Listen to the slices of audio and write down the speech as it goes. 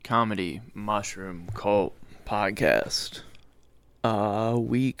Comedy Mushroom Cult Podcast.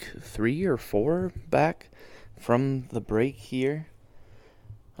 Week 3 or 4 back from the break here.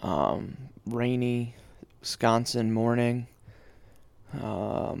 Rainy Wisconsin morning. It's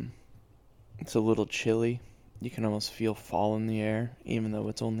a little chilly. You can almost feel fall in the air, even though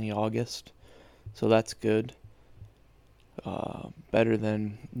it's only August. So that's good. Better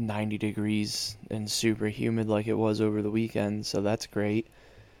than 90 degrees and super humid like it was over the weekend, so that's great.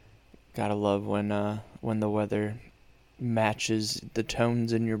 Gotta love when the weather matches the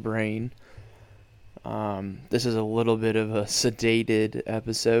tones in your brain. This is a little bit of a sedated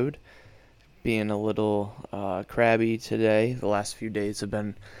episode, being a little crabby today. The last few days have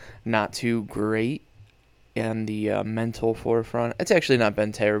been not too great in the mental forefront. It's actually not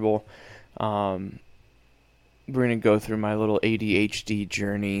been terrible. We're going to go through my little ADHD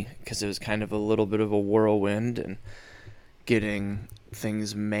journey because it was kind of a little bit of a whirlwind, and getting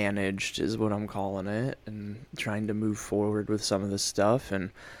things managed is what I'm calling it, and trying to move forward with some of this stuff,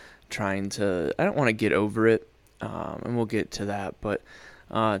 and I don't want to get over it, and we'll get to that, but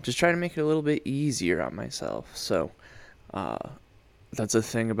just try to make it a little bit easier on myself. So that's the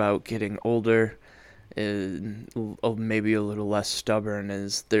thing about getting older, is maybe a little less stubborn,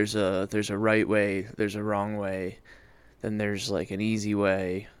 is there's a right way, there's a wrong way, then there's like an easy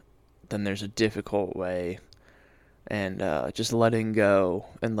way, then there's a difficult way, and just letting go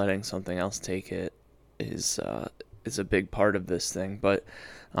and letting something else take it is a big part of this thing. But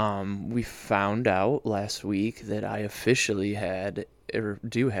we found out last week that I officially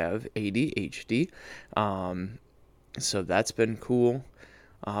do have ADHD, so that's been cool.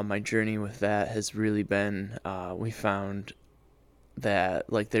 My journey with that has really been, we found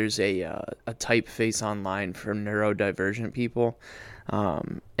that like there's a typeface online for neurodivergent people,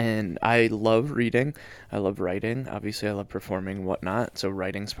 and I love reading, I love writing, obviously I love performing and whatnot, so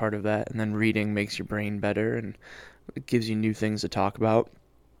writing's part of that, and then reading makes your brain better and it gives you new things to talk about.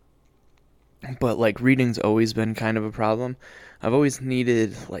 But like reading's always been kind of a problem. I've always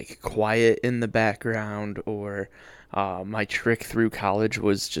needed like quiet in the background, or my trick through college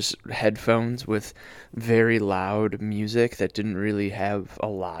was just headphones with very loud music that didn't really have a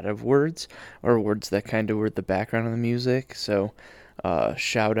lot of words, or words that kind of were the background of the music. So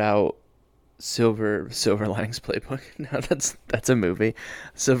shout out Silver Linings Playbook. No, that's a movie.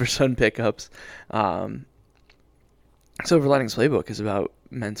 Silver Sun Pickups. Silver Linings Playbook is about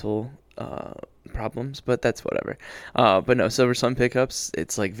mental problems, but that's whatever. But no, Silver Sun Pickups,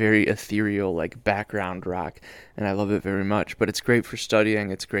 it's like very ethereal, like background rock, and I love it very much. But it's great for studying,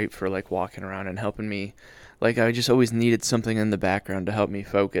 it's great for like walking around and helping me. Like I just always needed something in the background to help me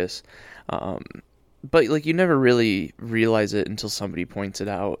focus. But like you never really realize it until somebody points it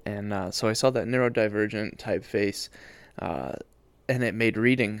out, and so I saw that neurodivergent typeface, and it made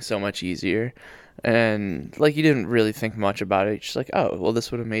reading so much easier. And like you didn't really think much about it, just like, oh well,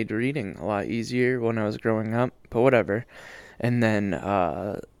 this would have made reading a lot easier when I was growing up, but whatever. And then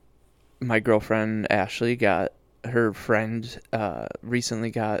my girlfriend Ashley her friend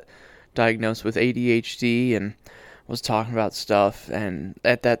recently got diagnosed with ADHD and was talking about stuff, and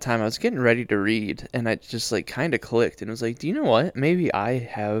at that time I was getting ready to read, and I just like kind of clicked and was like, do you know what, maybe I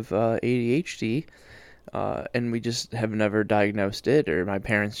have ADHD, and we just have never diagnosed it, or my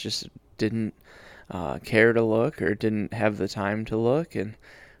parents just didn't care to look, or didn't have the time to look, and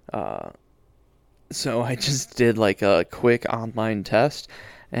so I just did like a quick online test,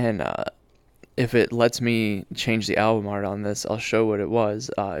 and if it lets me change the album art on this, I'll show what it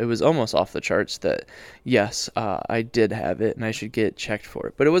was. It was almost off the charts that yes, I did have it and I should get checked for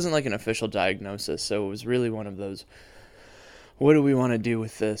it, but it wasn't like an official diagnosis, so it was really one of those, what do we want to do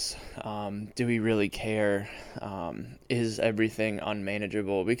with this? Do we really care? Is everything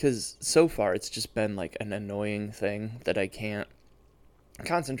unmanageable? Because so far it's just been like an annoying thing that I can't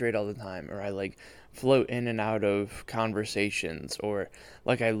concentrate all the time, or I like float in and out of conversations, or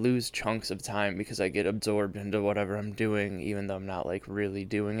like I lose chunks of time because I get absorbed into whatever I'm doing, even though I'm not like really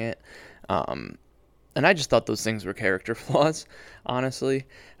doing it. And I just thought those things were character flaws, honestly.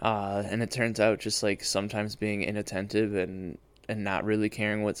 And it turns out just like sometimes being inattentive and not really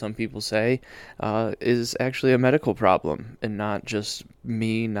caring what some people say is actually a medical problem, and not just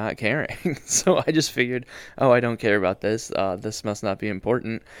me not caring. So I just figured, oh, I don't care about this. This must not be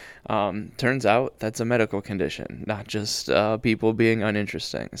important. Turns out that's a medical condition, not just people being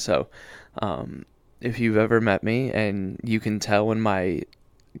uninteresting. So if you've ever met me and you can tell when my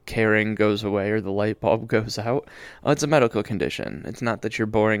caring goes away or the light bulb goes out, it's a medical condition. It's not that you're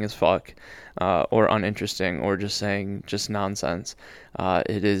boring as fuck or uninteresting or just saying just nonsense.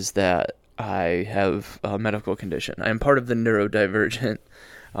 It is that I have a medical condition. I am part of the neurodivergent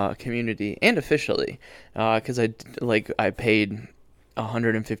community and officially, because I paid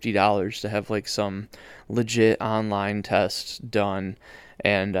 $150 to have like some legit online test done,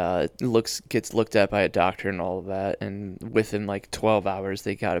 and gets looked at by a doctor and all of that, and within like 12 hours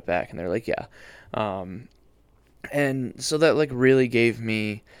they got it back, and they're like, yeah. And so that like really gave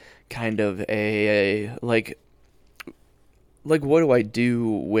me kind of a like what do I do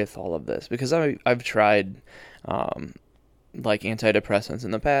with all of this? Because I've tried like antidepressants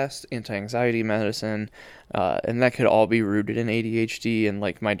in the past, anti-anxiety medicine, and that could all be rooted in ADHD. And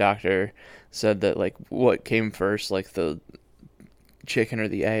like my doctor said that like what came first, like the chicken or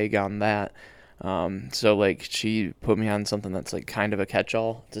the egg on that. So like she put me on something that's like kind of a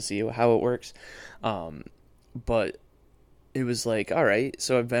catch-all to see how it works. But it was like, all right,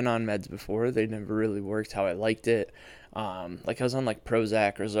 so I've been on meds before. They never really worked how I liked it. Like I was on like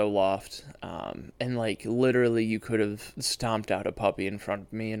Prozac or Zoloft, and like literally you could have stomped out a puppy in front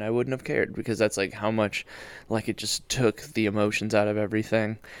of me and I wouldn't have cared, because that's like how much like it just took the emotions out of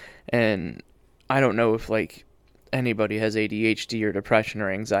everything. And I don't know if like anybody has ADHD or depression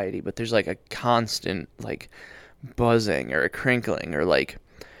or anxiety, but there's like a constant like buzzing or a crinkling, or like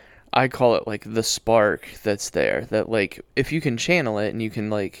I call it like the spark that's there, that like if you can channel it and you can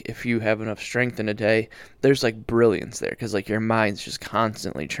like, if you have enough strength in a day, there's like brilliance there, because like your mind's just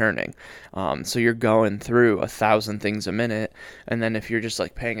constantly churning. So you're going through 1,000 things a minute, and then if you're just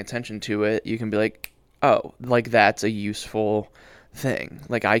like paying attention to it, you can be like, oh, like that's a useful thing,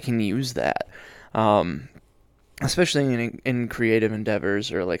 like I can use that. Especially in creative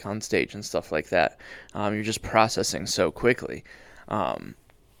endeavors or like on stage and stuff like that. You're just processing so quickly.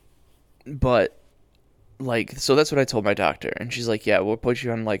 But like, so that's what I told my doctor, and she's like, yeah, we'll put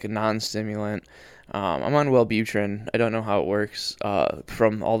you on like a non-stimulant. I'm on Wellbutrin. I don't know how it works.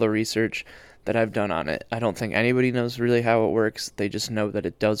 From all the research that I've done on it, I don't think anybody knows really how it works. They just know that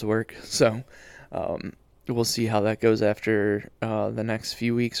it does work. So we'll see how that goes after the next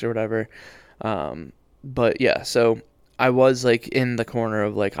few weeks or whatever. But yeah, so I was like in the corner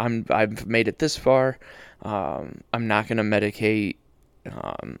of like, I've made it this far. I'm not gonna medicate.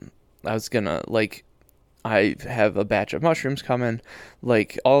 I was gonna like, I have a batch of mushrooms coming,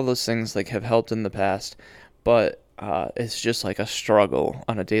 like all those things like have helped in the past, but it's just like a struggle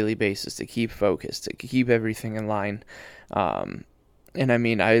on a daily basis to keep focused, to keep everything in line. And I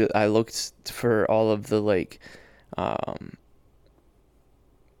mean, I looked for all of the like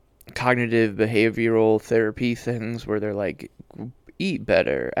cognitive behavioral therapy things where they're like, eat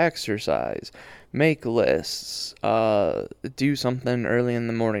better, exercise, make lists, do something early in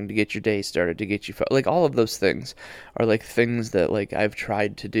the morning to get your day started, to get you like all of those things are like things that like I've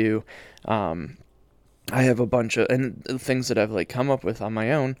tried to do. I have a bunch of and things that I've like come up with on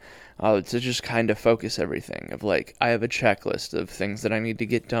my own, to just kind of focus everything of like, I have a checklist of things that I need to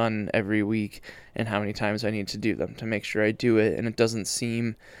get done every week and how many times I need to do them to make sure I do it, and it doesn't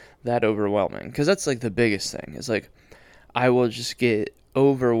seem that overwhelming, because that's like the biggest thing is like I will just get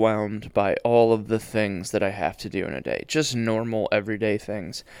overwhelmed by all of the things that I have to do in a day, just normal everyday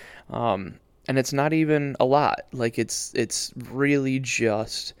things. And it's not even a lot. Like it's really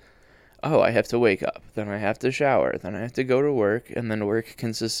just, oh, I have to wake up, then I have to shower, then I have to go to work, and then work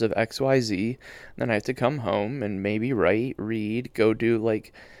consists of XYZ. Then I have to come home and maybe write, read, go do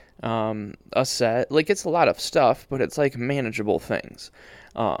like a set. Like it's a lot of stuff, but it's like manageable things.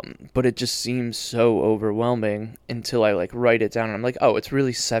 But it just seems so overwhelming until I like write it down and I'm like, oh, it's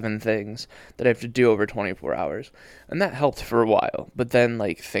really 7 things that I have to do over 24 hours. And that helped for a while. But then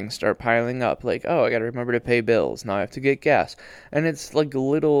like things start piling up, like, oh, I got to remember to pay bills. Now I have to get gas. And it's like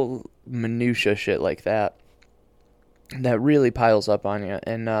little minutia shit like that that really piles up on you.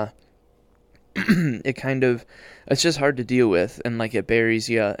 And it kind of, it's just hard to deal with, and like it buries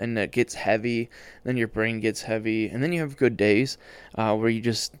you, and it gets heavy, then your brain gets heavy, and then you have good days where you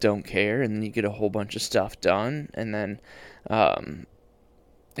just don't care, and then you get a whole bunch of stuff done, and then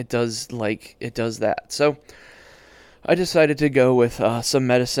it does that. So I decided to go with some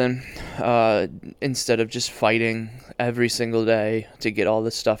medicine instead of just fighting every single day to get all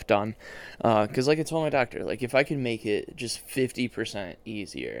this stuff done, because like I told my doctor, like if I can make it just 50%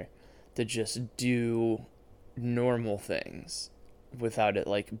 easier to just do normal things without it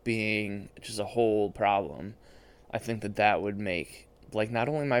like being just a whole problem, I think that would make like not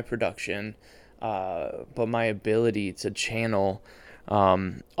only my production but my ability to channel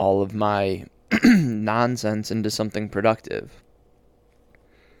all of my nonsense into something productive.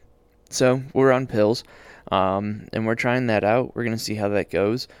 So we're on pills, and we're trying that out. We're gonna see how that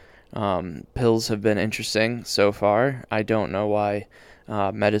goes. Pills have been interesting so far. I don't know why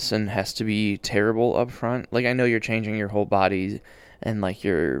medicine has to be terrible up front. Like, I know you're changing your whole body and like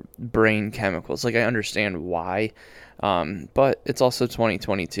your brain chemicals. Like I understand why, but it's also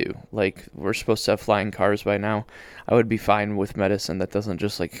 2022. Like we're supposed to have flying cars by now. I would be fine with medicine that doesn't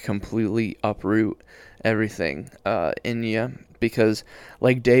just like completely uproot everything in you, because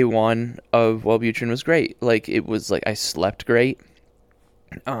like day one of Wellbutrin was great. Like it was like I slept great.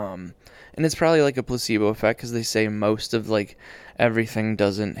 And it's probably like a placebo effect because they say most of like everything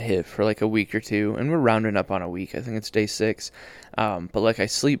doesn't hit for like a week or two, and we're rounding up on a week. I think it's day 6. But like I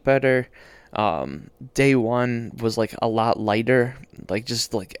sleep better. Day one was like a lot lighter. Like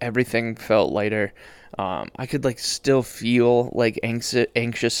just like everything felt lighter. I could like still feel like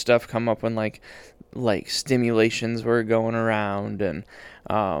anxious stuff come up when like stimulations were going around, and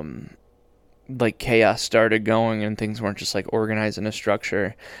like chaos started going and things weren't just like organized in a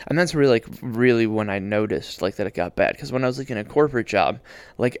structure. And that's really when I noticed like that it got bad, because when I was like in a corporate job,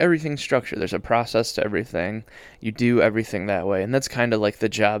 like everything's structured, there's a process to everything, you do everything that way. And that's kind of like the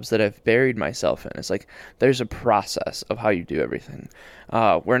jobs that I've buried myself in. It's like there's a process of how you do everything.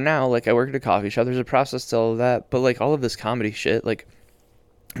 Where now like I work at a coffee shop, there's a process to all of that, but like all of this comedy shit, like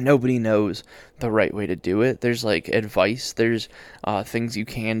nobody knows the right way to do it. There's like advice, there's things you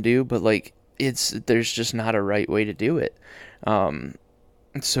can do, but like there's just not a right way to do it.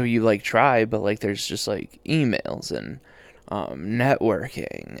 So you like try, but like there's just like emails and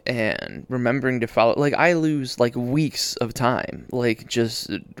networking and remembering to follow. Like I lose like weeks of time like just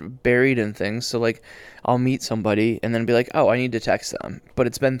buried in things. So like I'll meet somebody and then be like, oh, I need to text them, but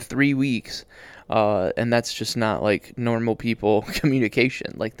it's been 3 weeks. And that's just not like normal people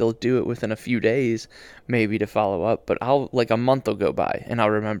communication. Like they'll do it within a few days, maybe, to follow up, but a month will go by and I'll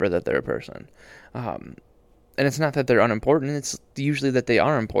remember that they're a person. And it's not that they're unimportant. It's usually that they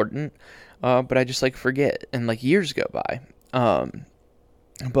are important. But I just like forget, and like years go by.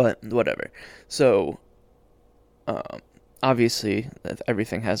 But whatever. So, obviously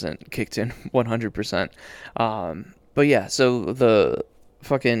everything hasn't kicked in 100%. But yeah, so the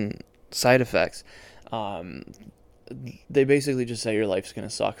fucking side effects, they basically just say your life's gonna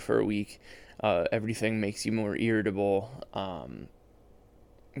suck for a week. Everything makes you more irritable.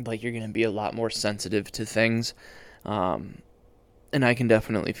 Like you're gonna be a lot more sensitive to things. And I can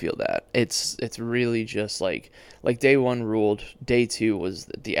definitely feel that. It's really just like day 1 ruled. Day 2 was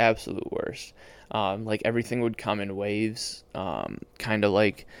the absolute worst. Like everything would come in waves. Kind of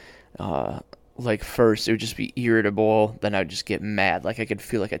like first it would just be irritable, then I'd just get mad. Like I could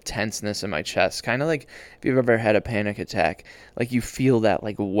feel like a tenseness in my chest, kind of like if you've ever had a panic attack. Like you feel that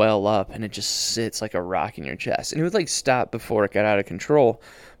like well up and it just sits like a rock in your chest, and it would like stop before it got out of control,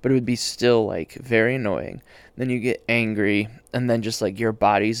 but it would be still like very annoying. Then you get angry, and then just like your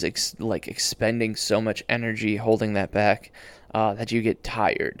body's expending so much energy holding that back, that you get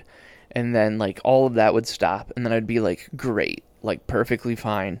tired. And then like all of that would stop, and then I'd be like great, like perfectly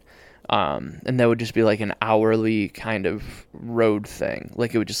fine. And that would just be like an hourly kind of road thing.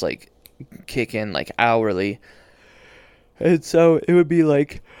 Like it would just like kick in like hourly. And so it would be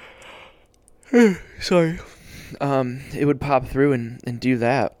like, sorry. It would pop through and do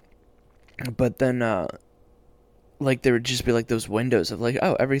that. But then, like there would just be like those windows of like,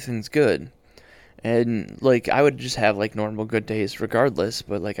 oh, everything's good. And like I would just have like normal good days regardless,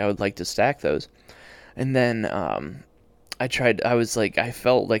 but like I would like to stack those. And then, I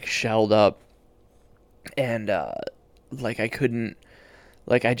felt like shelled up, and like I couldn't,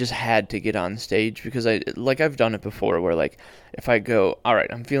 like I just had to get on stage, because I've done it before where like if I go, all right,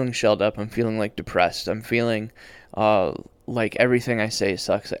 I'm feeling shelled up, I'm feeling like depressed, I'm feeling like everything I say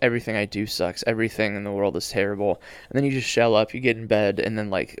sucks, everything I do sucks, everything in the world is terrible, and then you just shell up, you get in bed, and then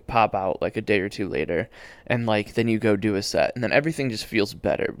like pop out like a day or two later, and like then you go do a set, and then everything just feels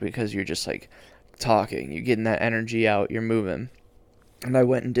better because you're just like talking, you're getting that energy out, you're moving. And I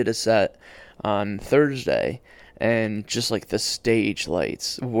went and did a set on Thursday, and just like the stage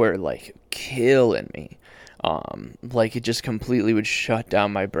lights were like killing me. Like it just completely would shut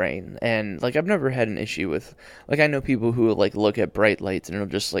down my brain. And like I've never had an issue with, like I know people who like look at bright lights and it'll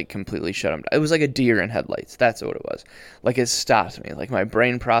just like completely shut them down. It was like a deer in headlights. That's what it was. Like it stopped me. Like my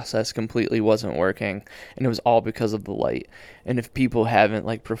brain process completely wasn't working, and it was all because of the light. And if people haven't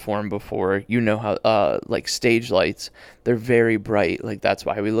like performed before, you know how like stage lights, they're very bright. Like that's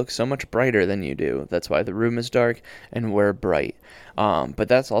why we look so much brighter than you do. That's why the room is dark and we're bright. But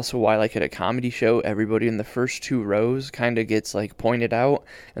that's also why, like at a comedy show, everybody in the first 2 rows kind of gets like pointed out,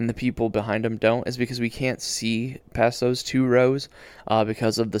 and the people behind them don't, is because we can't see past those 2 rows,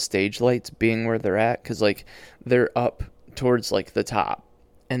 because of the stage lights being where they're at, because like they're up towards like the top,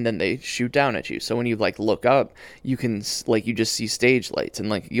 and then they shoot down at you. So when you like look up, you can like you just see stage lights, and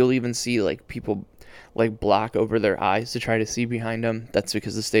like you'll even see like people like block over their eyes to try to see behind them. That's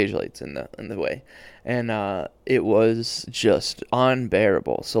because the stage light's in the way. And it was just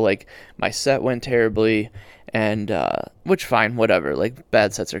unbearable. So like my set went terribly, and which fine, whatever. Like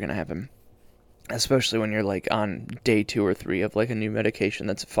bad sets are gonna happen, especially when you're like on day 2 or 3 of like a new medication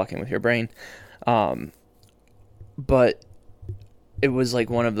that's fucking with your brain. But it was like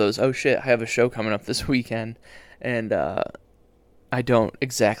one of those, oh shit, I have a show coming up this weekend, and I don't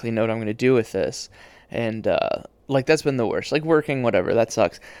exactly know what I'm going to do with this. And like that's been the worst. Like working, whatever, that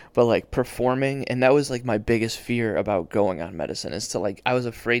sucks. But like performing, and that was like my biggest fear about going on medicine, is to like, I was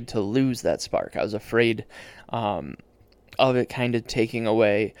afraid to lose that spark. I was afraid of it kind of taking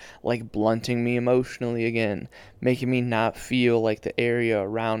away, like blunting me emotionally again, making me not feel like the area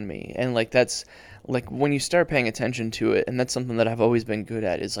around me. And like that's like when you start paying attention to it, and that's something that I've always been good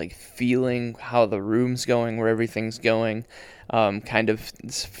at, is like feeling how the room's going, where everything's going, kind of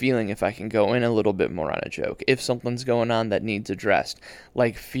feeling if I can go in a little bit more on a joke, if something's going on that needs addressed,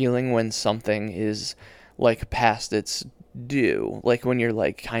 like feeling when something is like past its due, like when you're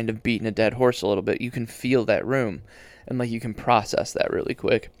like kind of beating a dead horse a little bit, you can feel that room, and like you can process that really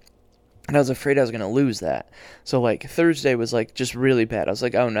quick. And I was afraid I was going to lose that. So like Thursday was like just really bad. I was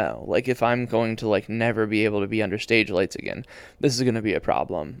like, oh no, like if I'm going to like never be able to be under stage lights again, this is going to be a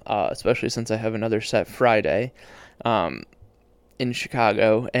problem. Especially since I have another set Friday in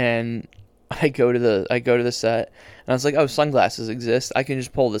Chicago, and I go to the set, and I was like, oh, sunglasses exist. I can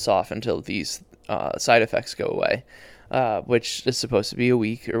just pull this off until these side effects go away. Which is supposed to be a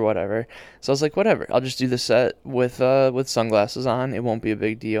week or whatever. So I was like, whatever, I'll just do the set with sunglasses on. It won't be a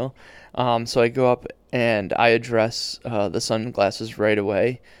big deal. So I go up and I address the sunglasses right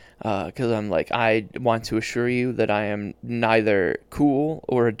away, because I'm like, I want to assure you that I am neither cool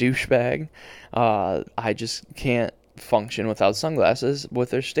or a douchebag. I just can't function without sunglasses with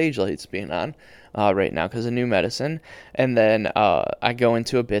their stage lights being on right now because of new medicine. And then I go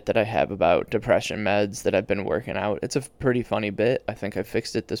into a bit that I have about depression meds that I've been working out. It's a pretty funny bit. I think I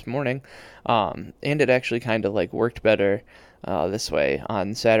fixed it this morning, and it actually kind of like worked better this way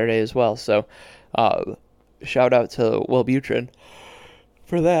on Saturday as well. So shout out to Wellbutrin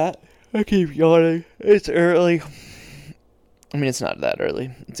for that. I keep yawning. It's early. I mean, it's not that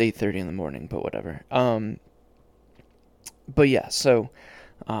early. It's 8:30 in the morning, but whatever. But yeah, so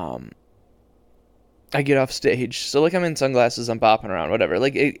I get off stage. So like I'm in sunglasses, I'm bopping around, whatever.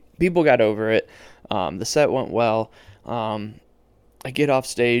 Like people got over it. The set went well. I get off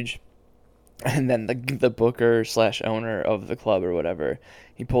stage, and then the booker / owner of the club or whatever,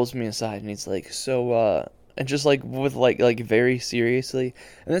 he pulls me aside and he's like, so and just like with like very seriously.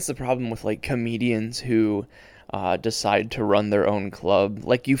 And that's the problem with like comedians who decide to run their own club.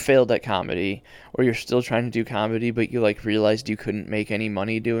 Like you failed at comedy, or you're still trying to do comedy, but you like realized you couldn't make any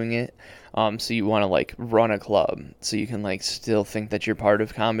money doing it. So you want to like run a club so you can like still think that you're part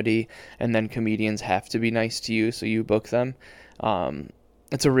of comedy, and then comedians have to be nice to you, so you book them.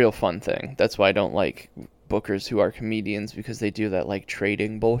 It's a real fun thing. That's why I don't like bookers who are comedians, because they do that like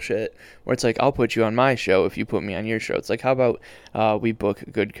trading bullshit where it's like, I'll put you on my show if you put me on your show. It's like, how about we book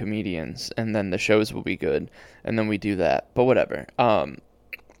good comedians and then the shows will be good, and then we do that. But whatever.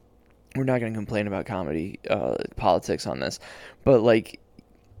 We're not going to complain about comedy politics on this, but like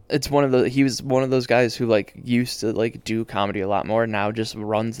he was one of those guys who like used to like do comedy a lot more, now just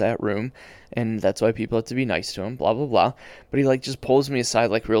runs that room, and that's why people have to be nice to him, blah blah blah. But he like just pulls me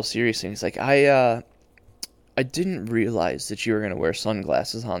aside like real seriously, and he's like, I didn't realize that you were going to wear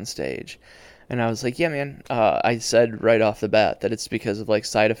sunglasses on stage. And I was like, yeah, man. I said right off the bat that it's because of like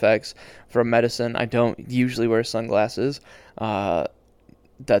side effects from medicine. I don't usually wear sunglasses.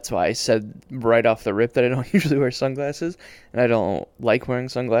 That's why I said right off the rip that I don't usually wear sunglasses, and I don't like wearing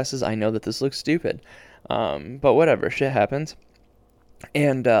sunglasses. I know that this looks stupid, but whatever, shit happens.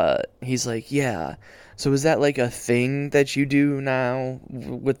 And he's like, yeah, so is that like a thing that you do now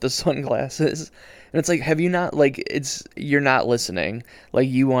with the sunglasses? And it's like, have you not, like, you're not listening. Like,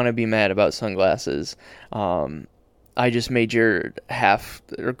 you want to be mad about sunglasses. I just made your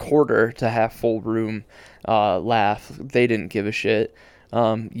quarter to half full room laugh. They didn't give a shit.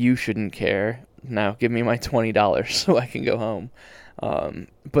 You shouldn't care. Now give me my $20 so I can go home.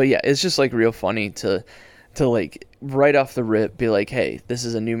 But yeah, it's just like real funny to like right off the rip be like, hey, this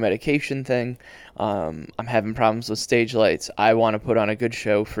is a new medication thing. I'm having problems with stage lights. I want to put on a good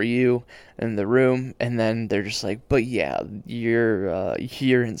show for you in the room. And then they're just like, but yeah, you're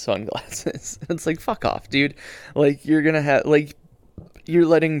in sunglasses. It's like, fuck off, dude. Like you're gonna have like, you're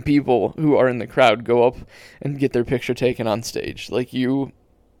letting people who are in the crowd go up and get their picture taken on stage. Like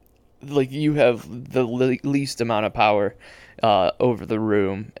like you have the least amount of power over the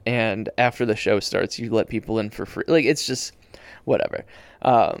room, and after the show starts you let people in for free. Like, it's just whatever.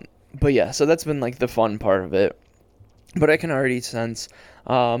 But yeah, so that's been like the fun part of it. But I can already sense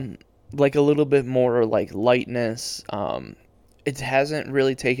like a little bit more like lightness. It hasn't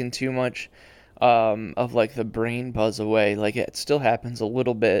really taken too much of like the brain buzz away. Like, it still happens a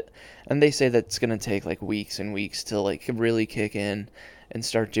little bit, and they say that's gonna take like weeks and weeks to like really kick in and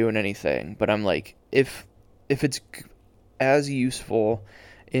start doing anything. But I'm like, if it's as useful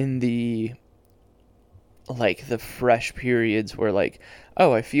in the like the fresh periods where like,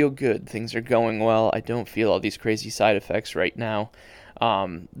 oh, I feel good, things are going well, I don't feel all these crazy side effects right now,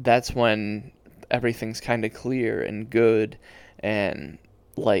 that's when everything's kind of clear and good, and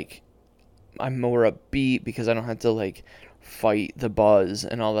like I'm more upbeat because I don't have to like fight the buzz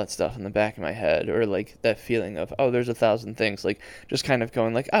and all that stuff in the back of my head, or like that feeling of, oh, there's 1,000 things, like just kind of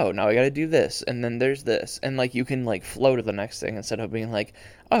going like, oh, now I got to do this, and then there's this, and like you can like flow to the next thing instead of being like,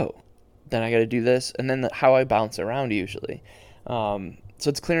 oh, then I got to do this, and then how I bounce around usually. So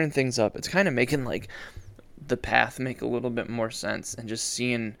it's clearing things up. It's kind of making like the path make a little bit more sense, and just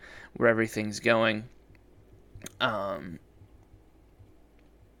seeing where everything's going.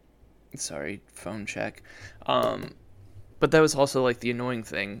 Sorry, phone check. But that was also like the annoying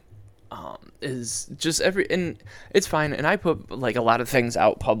thing. Is just and it's fine. And I put like a lot of things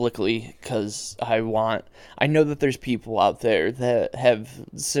out publicly because I know that there's people out there that have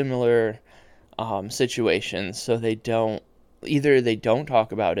similar situations, so they don't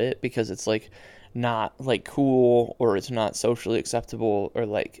talk about it because it's like not like cool, or it's not socially acceptable, or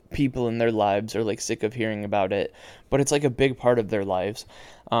like people in their lives are like sick of hearing about it, but it's like a big part of their lives.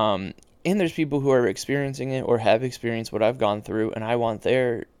 And there's people who are experiencing it or have experienced what I've gone through, and I want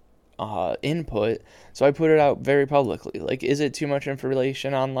their input, so I put it out very publicly. Like, is it too much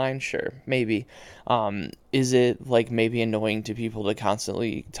information online? Sure, maybe. Is it like maybe annoying to people to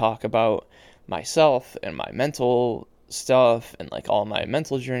constantly talk about myself and my mental stuff and like all my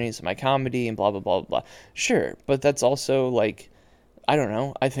mental journeys, my comedy, and blah blah blah blah? Sure, but that's also like, I don't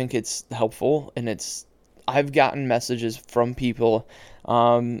know, I think it's helpful, and I've gotten messages from people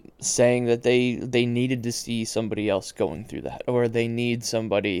saying that they needed to see somebody else going through that, or they need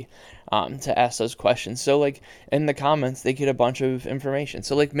somebody to ask those questions. So like in the comments they get a bunch of information.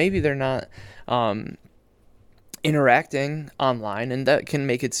 So like maybe they're not interacting online, and that can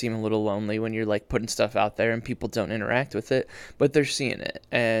make it seem a little lonely when you're like putting stuff out there and people don't interact with it, but they're seeing it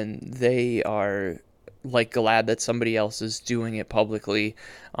and they are like glad that somebody else is doing it publicly,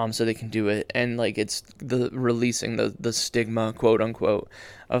 so they can do it. And like it's the releasing the stigma, quote unquote,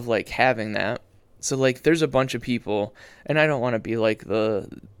 of like having that. So like there's a bunch of people, and I don't want to be like the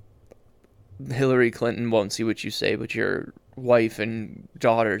Hillary Clinton won't see what you say, but your wife and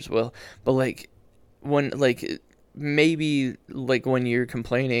daughters will. But like when like maybe like when you're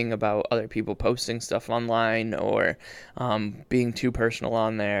complaining about other people posting stuff online, or being too personal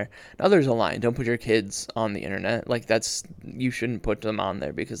on there, now there's a line. Don't put your kids on the internet. Like, you shouldn't put them on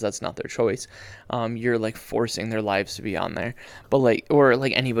there because that's not their choice. You're like forcing their lives to be on there, but like, or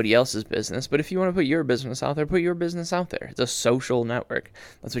like anybody else's business. But if you want to put your business out there, put your business out there. It's a social network.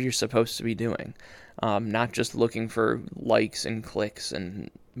 That's what you're supposed to be doing. Not just looking for likes and clicks and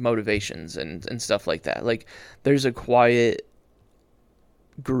motivations and stuff like that. Like, there's a quiet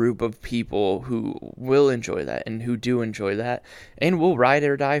group of people who will enjoy that and who do enjoy that and will ride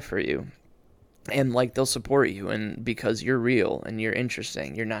or die for you. And like, they'll support you, and because you're real and you're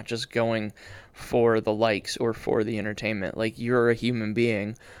interesting, you're not just going for the likes or for the entertainment. Like, you're a human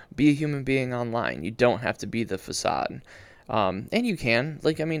being. Be a human being online. You don't have to be the facade. And you can,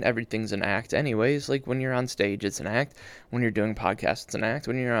 like, I mean, everything's an act anyways. Like, when you're on stage, it's an act. When you're doing podcasts, it's an act.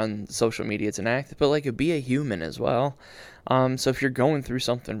 When you're on social media, it's an act. But, like, be a human as well. So if you're going through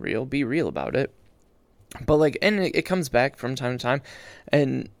something real, be real about it. But, like, and it comes back from time to time.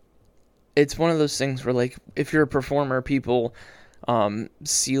 And it's one of those things where, like, if you're a performer, people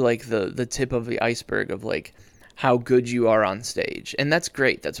see, like, the tip of the iceberg of, like, how good you are on stage. And that's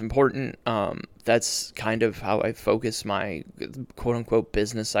great. That's important. That's kind of how I focus my quote-unquote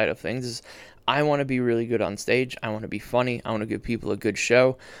business side of things. Is I want to be really good on stage. I want to be funny. I want to give people a good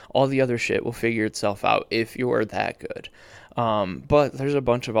show. All the other shit will figure itself out if you're that good. But there's a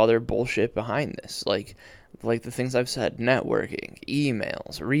bunch of other bullshit behind this. Like the things I've said: networking,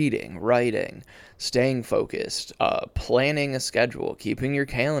 emails, reading, writing, staying focused, planning a schedule, keeping your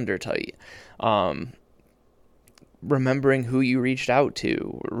calendar tight, remembering who you reached out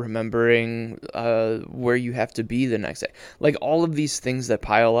to, remembering where you have to be the next day. Like, all of these things that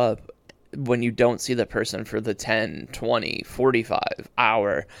pile up when you don't see the person for the 10, 20, 45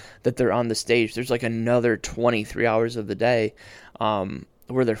 hour that they're on the stage, there's like another 23 hours of the day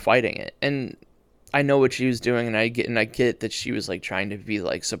where they're fighting it. And I know what she was doing, and I get that she was like trying to be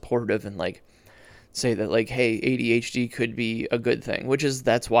like supportive and like say that like, hey, ADHD could be a good thing,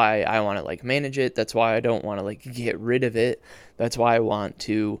 that's why I want to like manage it. That's why I don't want to like get rid of it. That's why I want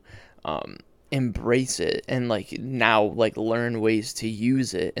to embrace it and like now like learn ways to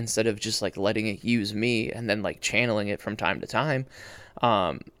use it instead of just like letting it use me and then like channeling it from time to time.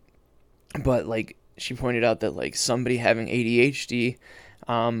 But like she pointed out that like somebody having ADHD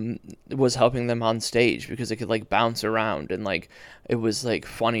was helping them on stage because it could like bounce around and like it was like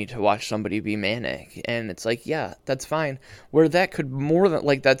funny to watch somebody be manic. And it's like, yeah, that's fine. Where that could more than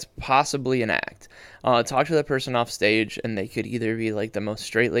like that's possibly an act. Talk to the person off stage and they could either be like the most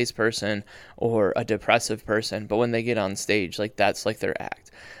straight-laced person or a depressive person, but when they get on stage, like that's like their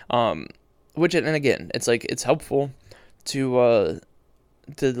act. Which, and again, it's like it's helpful to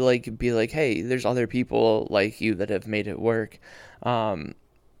like be like, hey, there's other people like you that have made it work.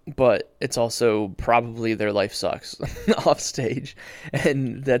 But it's also probably their life sucks off stage,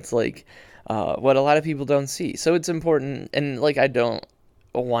 and that's like what a lot of people don't see. So it's important, and like I don't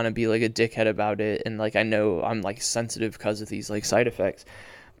want to be like a dickhead about it, and like I know I'm like sensitive because of these like side effects,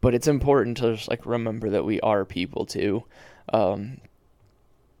 but it's important to just like remember that we are people too.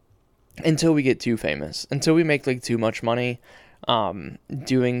 Until we get too famous, until we make like too much money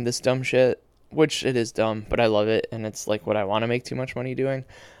doing this dumb shit, which it is dumb, but I love it, and it's like what I want to make too much money doing.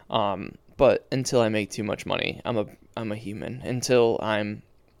 But until I make too much money, I'm a human. Until I'm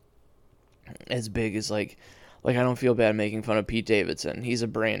as big as like I don't feel bad making fun of Pete Davidson. He's a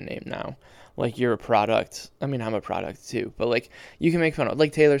brand name now. Like you're a product. I mean, I'm a product too, but like you can make fun of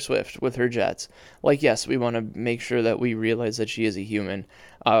like Taylor Swift with her jets. Like, yes, we want to make sure that we realize that she is a human.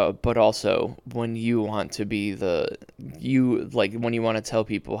 But also when you want to be when you want to tell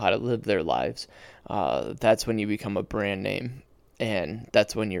people how to live their lives, that's when you become a brand name, and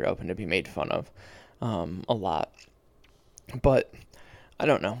that's when you're open to be made fun of, a lot. But I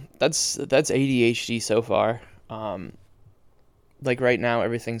don't know. That's ADHD so far. Like right now,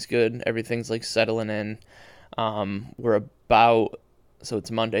 everything's good. Everything's like settling in. So it's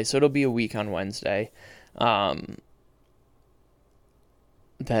Monday, so it'll be a week on Wednesday.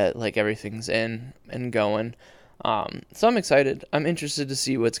 That like everything's in and going. So I'm excited. I'm interested to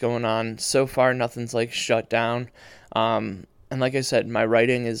see what's going on. So far, nothing's like shut down. And like I said, my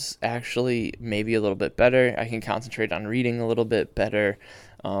writing is actually maybe a little bit better. I can concentrate on reading a little bit better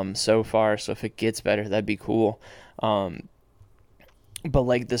so far. So if it gets better, that'd be cool. But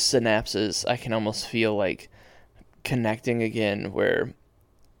like the synapses, I can almost feel like connecting again where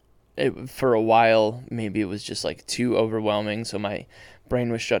for a while, maybe it was just like too overwhelming. So my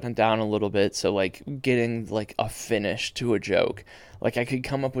brain was shutting down a little bit. So like getting like a finish to a joke, like I could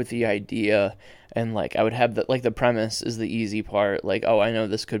come up with the idea and like I would have the premise is the easy part. Like, oh, I know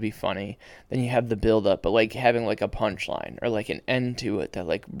this could be funny. Then you have the build up, but like having like a punchline or like an end to it that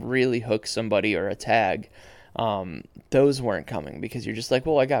like really hooks somebody or a tag. Those weren't coming because you're just like,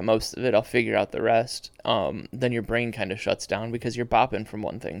 well, I got most of it. I'll figure out the rest. Then your brain kind of shuts down because you're bopping from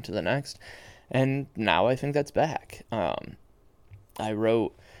one thing to the next. And now I think that's back. I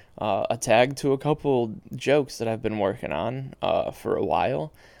wrote a tag to a couple jokes that I've been working on for a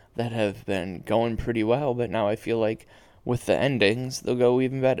while that have been going pretty well, but now I feel like with the endings, they'll go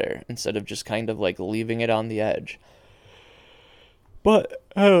even better instead of just kind of like leaving it on the edge. But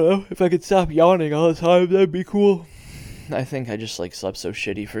I don't know, if I could stop yawning all the time, that'd be cool. I think I just like slept so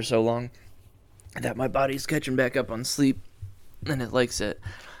shitty for so long that my body's catching back up on sleep and it likes it.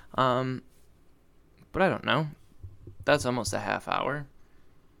 But I don't know. That's almost a half hour.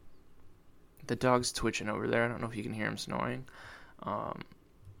 The dog's twitching over there. I don't know if you can hear him snoring.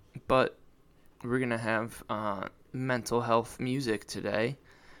 But we're going to have mental health music today.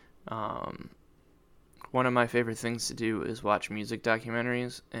 One of my favorite things to do is watch music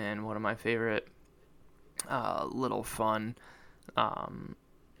documentaries, and one of my favorite little fun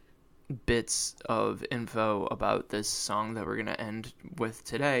bits of info about this song that we're going to end with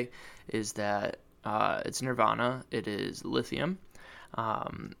today is that it's Nirvana. It is Lithium.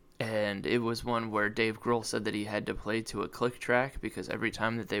 And it was one where Dave Grohl said that he had to play to a click track because every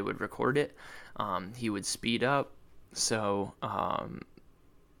time that they would record it, he would speed up. So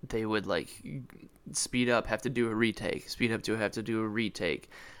they would like speed up, have to do a retake, speed up to have to do a retake.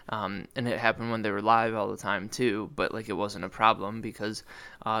 And it happened when they were live all the time too, but like it wasn't a problem because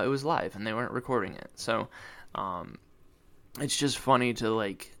it was live and they weren't recording it. So it's just funny to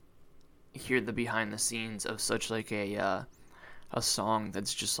like hear the behind the scenes of such like a a song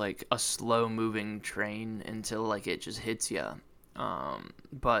that's just like a slow moving train until like it just hits you.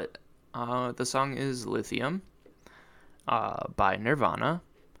 But the song is Lithium by Nirvana.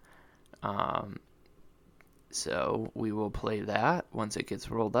 So we will play that once it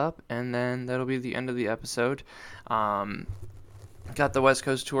gets rolled up, and then that'll be the end of the episode. Got the West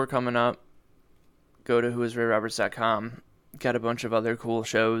Coast tour coming up. Go to whoisrayroberts.com. Got a bunch of other cool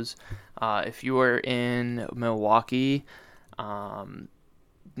shows. If you are in Milwaukee, not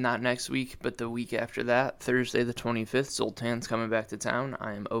next week, but the week after that, Thursday the 25th, Zoltan's coming back to town.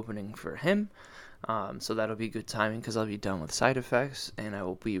 I am opening for him. So that'll be good timing because I'll be done with Side Effects and I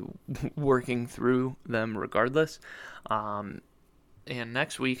will be working through them regardless. And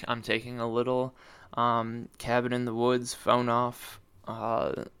next week I'm taking a little cabin in the woods, phone off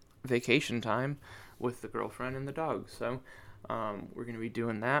vacation time with the girlfriend and the dog. So we're going to be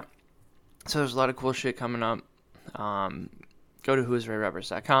doing that. So there's a lot of cool shit coming up. Go to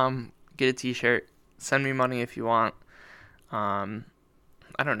whoisrayroberts.com, get a t-shirt, send me money if you want.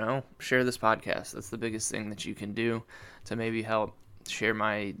 I don't know, share this podcast. That's the biggest thing that you can do to maybe help share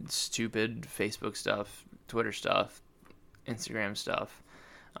my stupid Facebook stuff, Twitter stuff, Instagram stuff.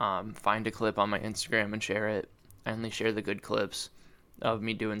 Find a clip on my Instagram and share it. I only share the good clips of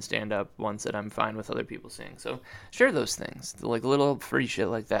me doing stand-up, ones that I'm fine with other people seeing. So share those things. Like little free shit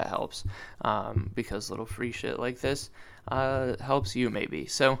like that helps, because little free shit like this helps you maybe.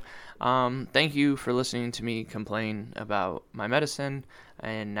 So thank you for listening to me complain about my medicine,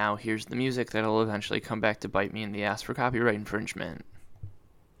 and now here's the music that'll eventually come back to bite me in the ass for copyright infringement.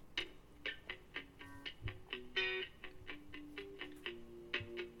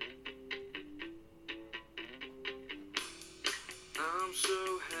 I'm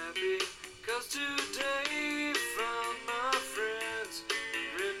so happy, 'cause today found my friends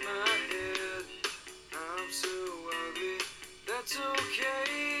in my head. I'm so ugly, that's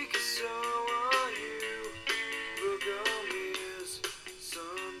okay, 'cause so are you. Book on me is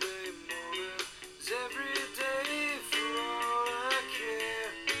Sunday morning, is every day for all I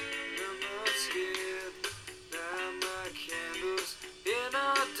care. And I'm not scared, light my candles in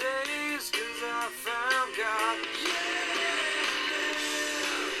our days, 'cause I found God. Yeah!